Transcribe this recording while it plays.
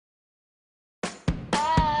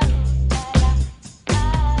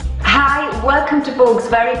welcome to Vogue's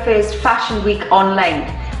very first Fashion Week online.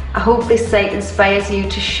 I hope this site inspires you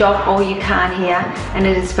to shop all you can here, and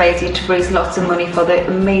it inspires you to raise lots of money for the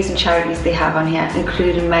amazing charities they have on here,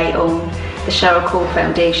 including my own, the Cheryl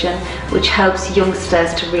Foundation, which helps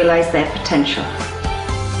youngsters to realise their potential.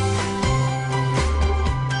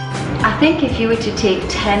 I think if you were to take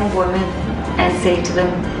 10 women and say to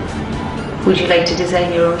them, would you like to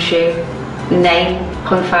design your own shoe?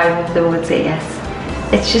 9.5 of them would say yes.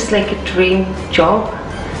 It's just like a dream job.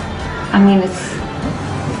 I mean, it's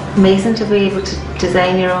amazing to be able to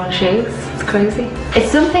design your own shoes. It's crazy.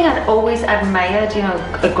 It's something I'd always admired, you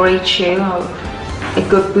know, a great shoe or a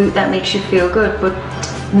good boot that makes you feel good, but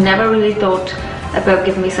never really thought about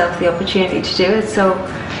giving myself the opportunity to do it. So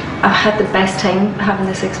I've had the best time having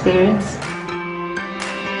this experience.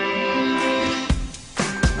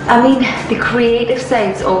 I mean, the creative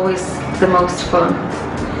side's always the most fun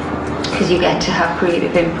because you get to have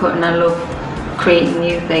creative input, and I love creating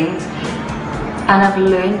new things. And I've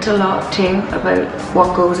learned a lot too about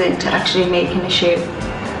what goes into actually making a shoe.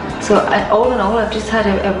 So all in all, I've just had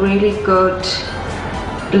a really good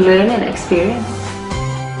learning experience.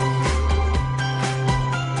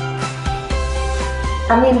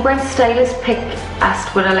 I mean, when Stylist Pick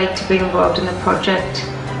asked would I like to be involved in the project,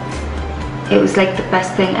 it was like the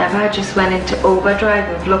best thing ever. I just went into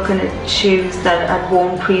overdrive of looking at shoes that I'd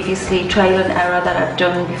worn previously, trial and error that I'd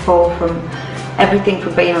done before, from everything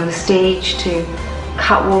from being on the stage to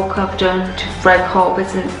catwalk I've done, to red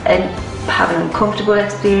carpets, and having uncomfortable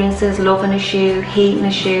experiences, loving a shoe, hating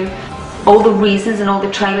a shoe. All the reasons and all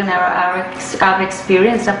the trial and error I've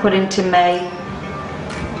experienced, I put into my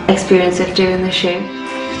experience of doing the shoe.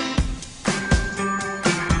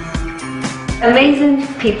 Amazing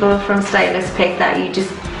people from Stylist Pick that you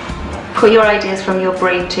just put your ideas from your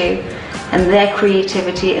brain to, and their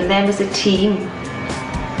creativity, and them as a team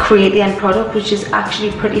create the end product, which is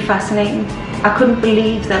actually pretty fascinating. I couldn't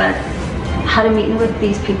believe that I had a meeting with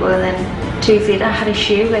these people, and then 2 weeks later I had a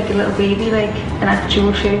shoe, like a little baby, like an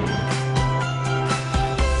actual shoe.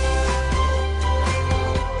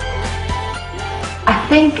 I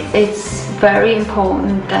think it's very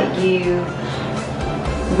important that you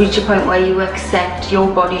reach a point where you accept your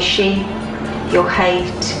body shape, your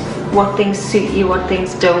height, what things suit you, what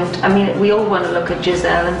things don't. I mean, we all want to look at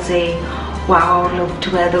Giselle and say, wow, I would love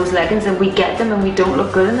to wear those leggings, and we get them and we don't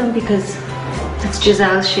look good in them because it's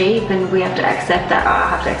Giselle's shape, and we have to accept that. I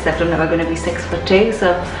have to accept I'm never going to be 6'2".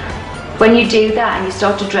 So when you do that and you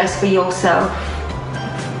start to dress for yourself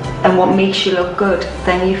and what makes you look good,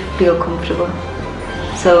 then you feel comfortable.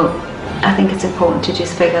 So I think it's important to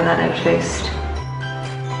just figure that out first.